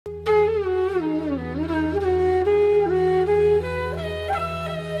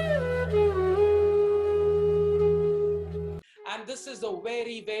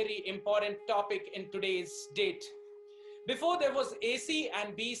very, very important topic in today's date. Before there was AC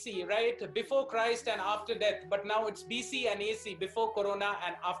and BC, right? Before Christ and after death, but now it's BC and AC, before Corona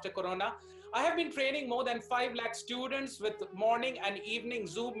and after Corona. I have been training more than 5 lakh students with morning and evening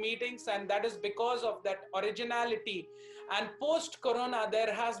Zoom meetings, and that is because of that originality. And post-Corona,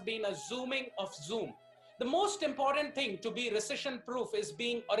 there has been a zooming of Zoom. The most important thing to be recession-proof is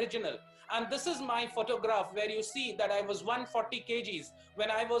being original. And this is my photograph where you see that I was 140 kgs when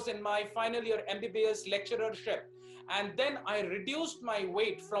I was in my final year MBBS lecturership. And then I reduced my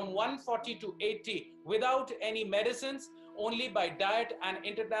weight from 140 to 80 without any medicines, only by diet and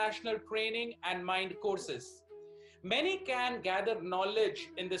international training and mind courses. Many can gather knowledge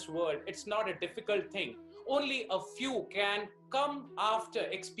in this world. It's not a difficult thing. Only a few can come after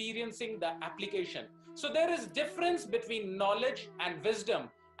experiencing the application. So there is difference between knowledge and wisdom,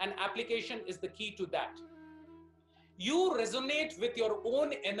 and application is the key to that. You resonate with your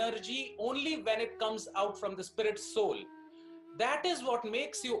own energy only when it comes out from the spirit soul. That is what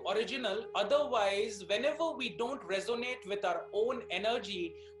makes you original. Otherwise, whenever we don't resonate with our own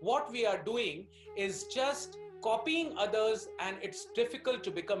energy, what we are doing is just copying others, and it's difficult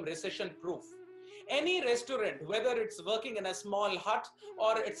to become recession proof. Any restaurant, whether it's working in a small hut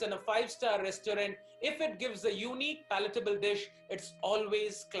or it's in a 5-star restaurant, if it gives a unique palatable dish, it's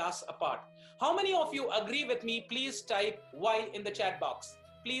always class apart. How many of you agree with me? Please type Y in the chat box.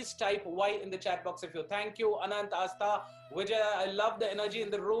 Please type Y in the chat box if you. Thank you, Anant, Asta, Vijay. I love the energy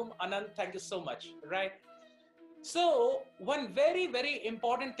in the room. Anant, thank you so much. Right? So one very, very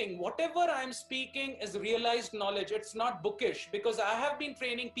important thing, whatever I'm speaking is realized knowledge. It's not bookish, because I have been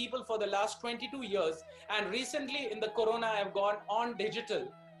training people for the last 22 years. And recently in the Corona, I've gone on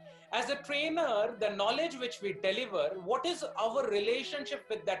digital. As a trainer, the knowledge which we deliver, what is our relationship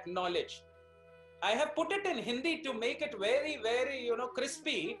with that knowledge? I have put it in Hindi to make it very, very,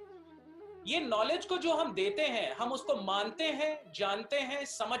 crispy. ये knowledge को जो हम देते हैं, हम उसको मानते हैं, जानते हैं,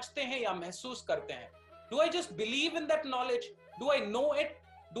 समझते हैं या महसूस करते हैं. Do I just believe in that knowledge? Do I know it?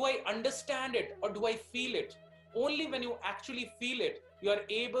 Do I understand it? Or do I feel it? Only when you actually feel it, you are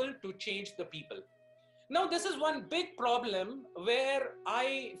able to change the people. Now, this is one big problem where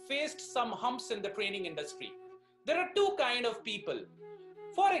I faced some humps in the training industry. There are two kinds of people.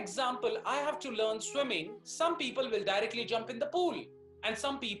 For example, I have to learn swimming. Some people will directly jump in the pool. And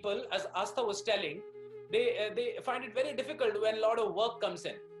some people, as Asta was telling, they find it very difficult when a lot of work comes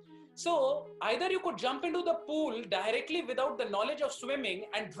in. So either you could jump into the pool directly without the knowledge of swimming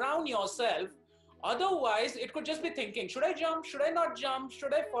and drown yourself. Otherwise, it could just be thinking, should I jump? Should I not jump?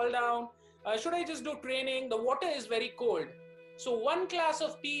 Should I fall down? Should I just do training? The water is very cold. So one class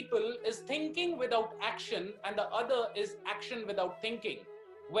of people is thinking without action, and the other is action without thinking.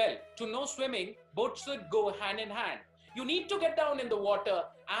 Well, to know swimming, both should go hand in hand. You need to get down in the water,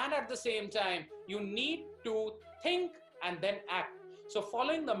 and at the same time, you need to think and then act. So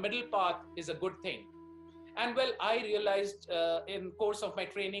following the middle path is a good thing. And well, I realized in course of my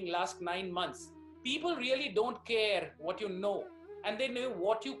training last 9 months, people really don't care what you know, and they know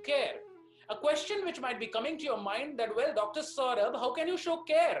what you care. A question which might be coming to your mind that, well, Dr. Saurabh, how can you show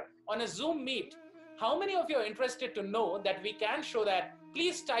care on a Zoom meet? How many of you are interested to know that we can show that?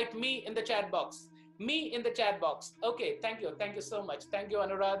 Please type me in the chat box. Me in the chat box. Okay, thank you. Thank you so much. Thank you,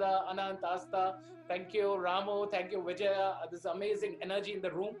 Anuradha, Anant, Asta. Thank you, Ramu. Thank you, Vijaya. This amazing energy in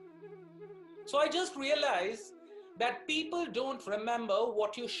the room. So I just realized that people don't remember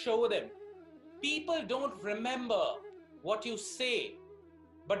what you show them. People don't remember what you say,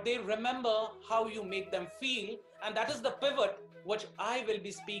 but they remember how you make them feel. And that is the pivot which I will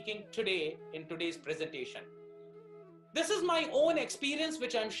be speaking today in today's presentation. This is my own experience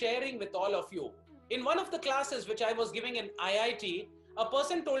which I'm sharing with all of you. In one of the classes which I was giving in IIT, a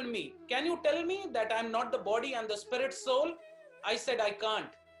person told me, can you tell me that I'm not the body and the spirit soul? I said, I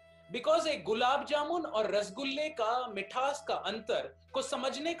can't. Because एक गुलाब जामुन और रसगुल्ले का मिठास का अंतर को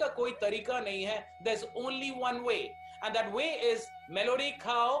समझने का कोई तरीका नहीं है. There's only one way, and that way is melody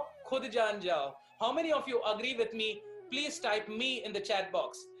खाओ खुद जान जाओ. How many of you agree with me? Please type me in the chat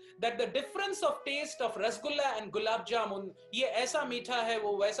box. That the difference of taste of rasgulla and gulab jamun, ye aisa meetha hai,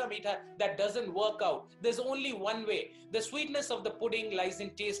 wo waisa meetha, that doesn't work out. There's only one way. The sweetness of the pudding lies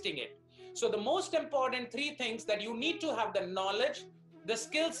in tasting it. So the most important 3 things that you need to have: the knowledge, the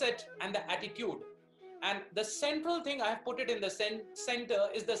skill set, and the attitude. And the central thing I have put it in the center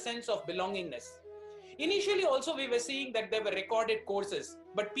is the sense of belongingness. Initially also we were seeing that there were recorded courses,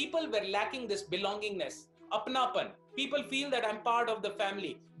 but people were lacking this belongingness, apnapan. People feel that I'm part of the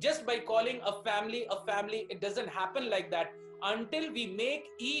family. Just by calling a family, it doesn't happen like that until we make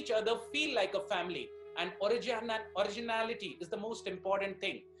each other feel like a family. and originality is the most important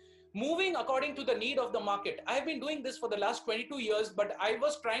thing. Moving according to the need of the market. I've been doing this for the last 22 years, but I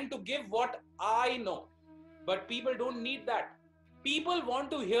was trying to give what I know. But people don't need that. People want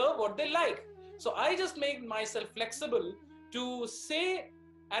to hear what they like. So I just made myself flexible to say,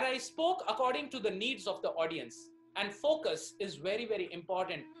 and I spoke according to the needs of the audience. And focus is very, very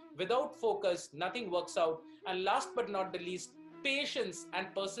important. Without focus, nothing works out. And last but not the least, patience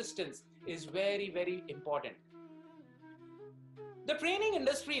and persistence is very, very important. The training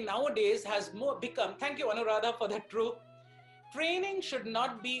industry nowadays has become, thank you Anuradha for that truth. Training should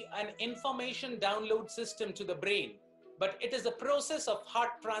not be an information download system to the brain, but it is a process of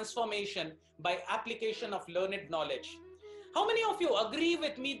heart transformation by application of learned knowledge. How many of you agree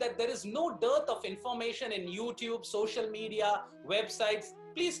with me that there is no dearth of information in YouTube, social media, websites?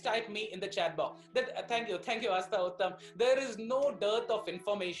 Please type me in the chat box. Thank you, Asta Uttam. There is no dearth of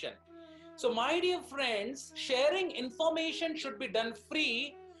information. So my dear friends, sharing information should be done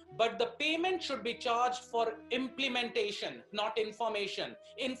free, but the payment should be charged for implementation, not information.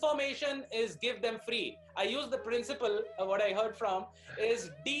 Information is give them free. I use the principle, what I heard from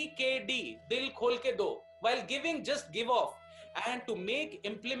is DKD, Dil Khol Ke Do. While giving, just give off. And to make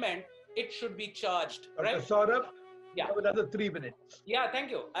implement, it should be charged, right? Saurabh, yeah. You have another 3 minutes. Yeah,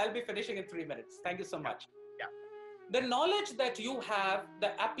 thank you. I'll be finishing in 3 minutes. Thank you so much. Yeah. The knowledge that you have,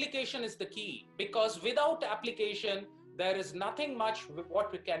 the application is the key, because without application, there is nothing much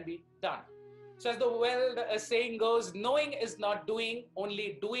what can be done. So as the saying goes, knowing is not doing,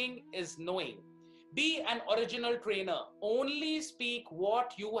 only doing is knowing. Be an original trainer. Only speak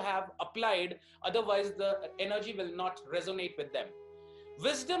what you have applied, otherwise the energy will not resonate with them.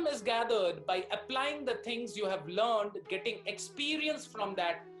 Wisdom is gathered by applying the things you have learned, getting experience from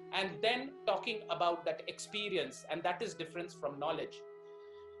that, and then talking about that experience, and that is difference from knowledge.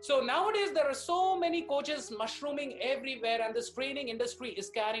 So nowadays there are so many coaches mushrooming everywhere, and this training industry is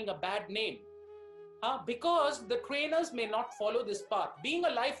carrying a bad name because the trainers may not follow this path. Being a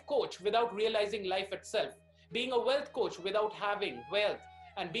life coach without realizing life itself, being a wealth coach without having wealth,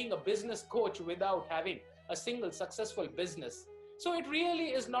 and being a business coach without having a single successful business. So it really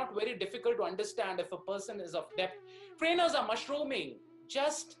is not very difficult to understand if a person is of depth. Trainers are mushrooming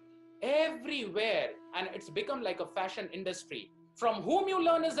just everywhere, and it's become like a fashion industry. From whom you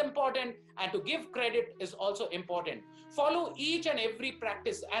learn is important, and to give credit is also important. Follow each and every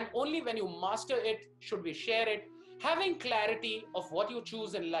practice, and only when you master it should we share it, having clarity of what you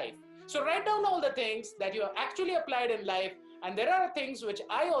choose in life. So write down all the things that you have actually applied in life, and there are things which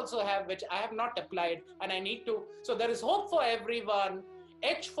I also have which I have not applied and I need to. So there is hope for everyone.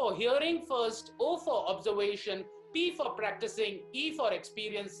 H for hearing first, O for observation, P for practicing, E for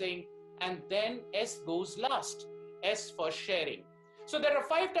experiencing, and then S goes last, S for sharing. So there are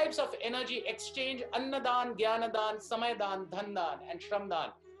 5 types of energy exchange: Annadan, Gyanadan, Samaydan, Dhandan, and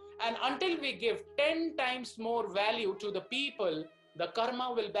Shramdan. And until we give 10 times more value to the people, the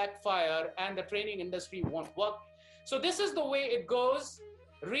karma will backfire and the training industry won't work. So this is the way it goes.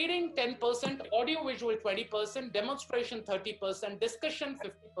 Reading 10%, audio visual 20%, demonstration 30%, discussion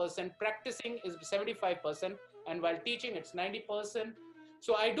 50%, practicing is 75%, and while teaching it's 90%.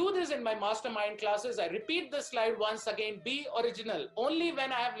 So I do this in my mastermind classes. I repeat the slide once again: be original. Only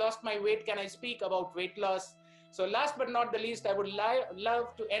when I have lost my weight can I speak about weight loss. So last but not the least, I would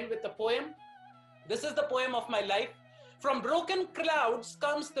love to end with a poem. This is the poem of my life. From broken clouds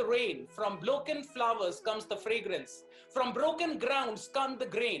comes the rain. From broken flowers comes the fragrance. From broken grounds comes the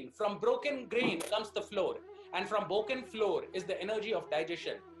grain. From broken grain comes the floor. And from broken floor is the energy of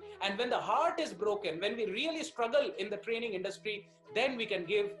digestion. And when the heart is broken, when we really struggle in the training industry, then we can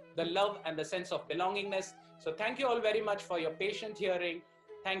give the love and the sense of belongingness. So thank you all very much for your patient hearing.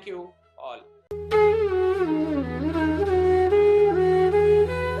 Thank you all.